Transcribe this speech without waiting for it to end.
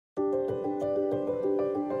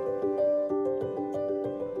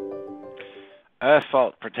earth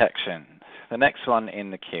fault protection, the next one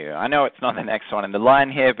in the queue. I know it's not the next one in the line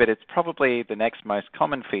here, but it's probably the next most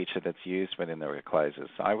common feature that's used within the reclosers.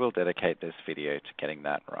 So I will dedicate this video to getting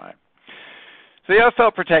that right. So the earth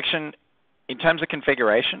fault protection, in terms of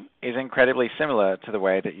configuration, is incredibly similar to the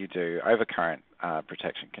way that you do overcurrent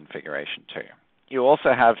protection configuration too. You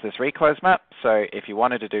also have this reclose map, so if you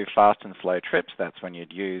wanted to do fast and slow trips, that's when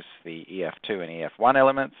you'd use the EF2 and EF1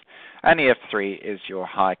 elements, and EF3 is your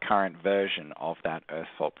high current version of that earth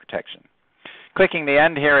fault protection. Clicking the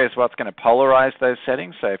end here is what's going to polarize those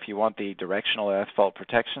settings, so if you want the directional earth fault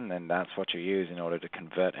protection, then that's what you use in order to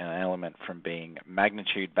convert an element from being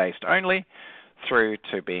magnitude-based only through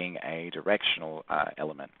to being a directional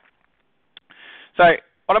element. So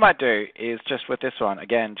what I might do is just with this one,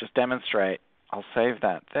 again, just demonstrate. I'll save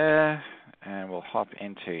that there, and we'll hop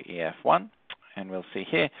into EF1, and we'll see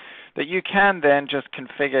here that you can then just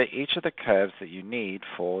configure each of the curves that you need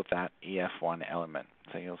for that EF1 element.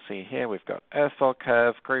 So you'll see here we've got earth fault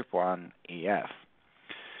curve, group 1, EF.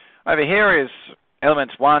 Over here is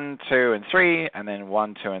elements 1, 2, and 3, and then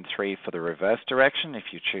 1, 2, and 3 for the reverse direction if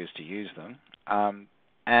you choose to use them.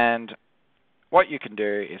 And what you can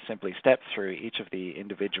do is simply step through each of the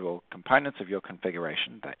individual components of your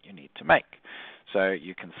configuration that you need to make. So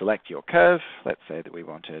you can select your curve. Let's say that we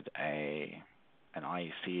wanted an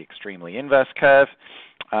IEC extremely inverse curve.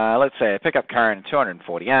 Let's say a pickup current of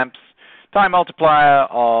 240 amps, time multiplier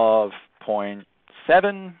of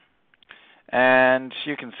 0.7, and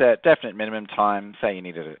you can set definite minimum time. Say you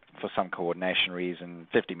needed it for some coordination reason,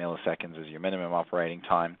 50 milliseconds is your minimum operating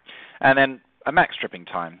time, and then a max tripping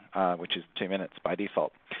time, which is 2 minutes by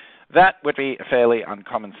default. That would be a fairly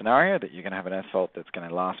uncommon scenario, that you're going to have an earth fault that's going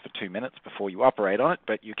to last for 2 minutes before you operate on it,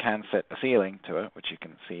 but you can set a ceiling to it, which you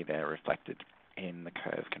can see there reflected in the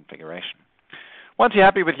curve configuration. Once you're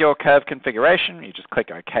happy with your curve configuration, you just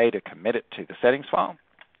click OK to commit it to the settings file,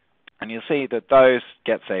 and you'll see that those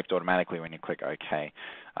get saved automatically when you click OK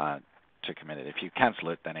to commit it. If you cancel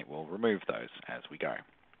it, then it will remove those as we go.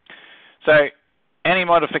 So any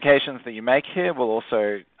modifications that you make here will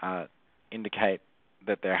also indicate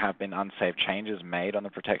that there have been unsafe changes made on the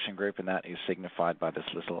protection group, and that is signified by this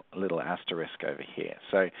little asterisk over here.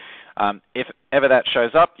 So if ever that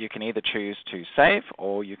shows up, you can either choose to save,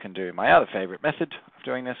 or you can do my other favorite method of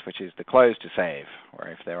doing this, which is the close to save,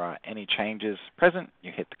 where if there are any changes present,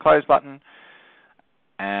 you hit the close button,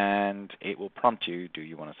 and it will prompt you, do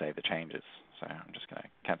you want to save the changes? So I'm just going to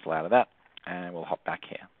cancel out of that, and we'll hop back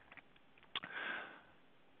here.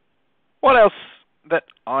 What else that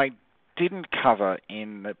I didn't cover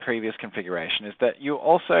in the previous configuration is that you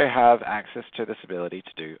also have access to this ability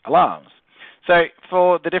to do alarms. So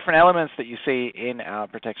for the different elements that you see in our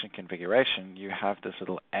protection configuration, you have this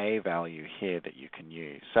little A value here that you can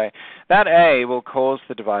use. So that A will cause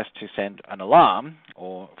the device to send an alarm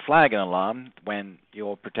or flag an alarm when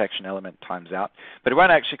your protection element times out, but it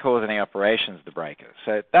won't actually cause any operations of the breaker.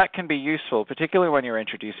 So that can be useful, particularly when you're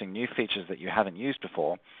introducing new features that you haven't used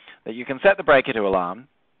before, that you can set the breaker to alarm.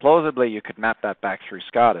 Plausibly, you could map that back through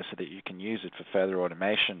SCADA so that you can use it for further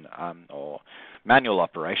automation or manual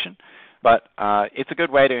operation. But it's a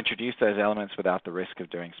good way to introduce those elements without the risk of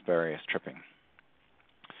doing spurious tripping.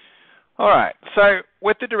 All right, so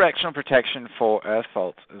with the directional protection for earth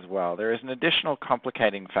faults as well, there is an additional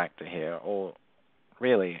complicating factor here, or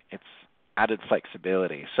really it's added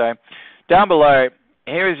flexibility. So down below,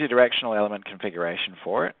 here is your directional element configuration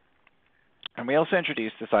for it. And we also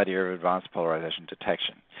introduced this idea of advanced polarization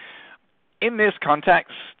detection. In this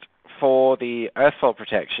context, for the earth fault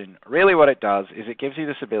protection, really what it does is it gives you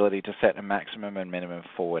this ability to set a maximum and minimum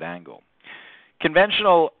forward angle.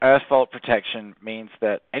 Conventional earth fault protection means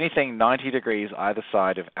that anything 90 degrees either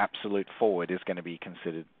side of absolute forward is going to be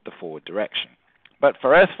considered the forward direction. But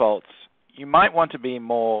for earth faults, you might want to be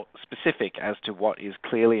more specific as to what is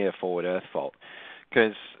clearly a forward earth fault,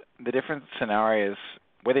 because the different scenarios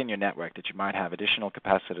within your network that you might have additional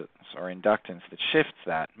capacitance or inductance that shifts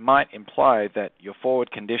that might imply that your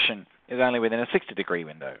forward condition is only within a 60-degree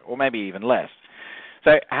window, or maybe even less.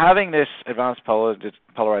 So having this advanced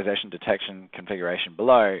polarization detection configuration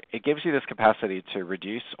below, it gives you this capacity to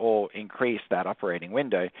reduce or increase that operating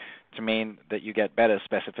window to mean that you get better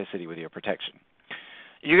specificity with your protection.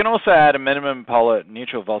 You can also add a minimum polar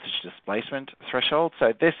neutral voltage displacement threshold.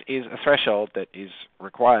 So this is a threshold that is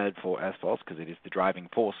required for earth faults because it is the driving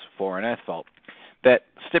force for an earth fault, that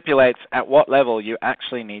stipulates at what level you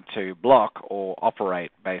actually need to block or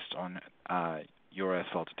operate based on your earth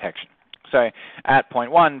fault detection. So at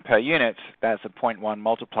 0.1 per unit, that's a 0.1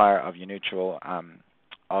 multiplier of your neutral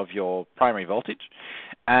of your primary voltage,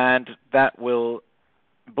 and that will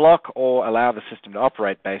block or allow the system to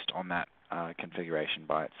operate based on that configuration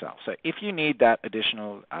by itself. So if you need that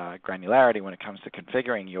additional granularity when it comes to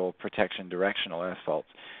configuring your protection directional earth faults,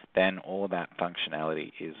 then all of that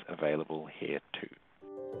functionality is available here too.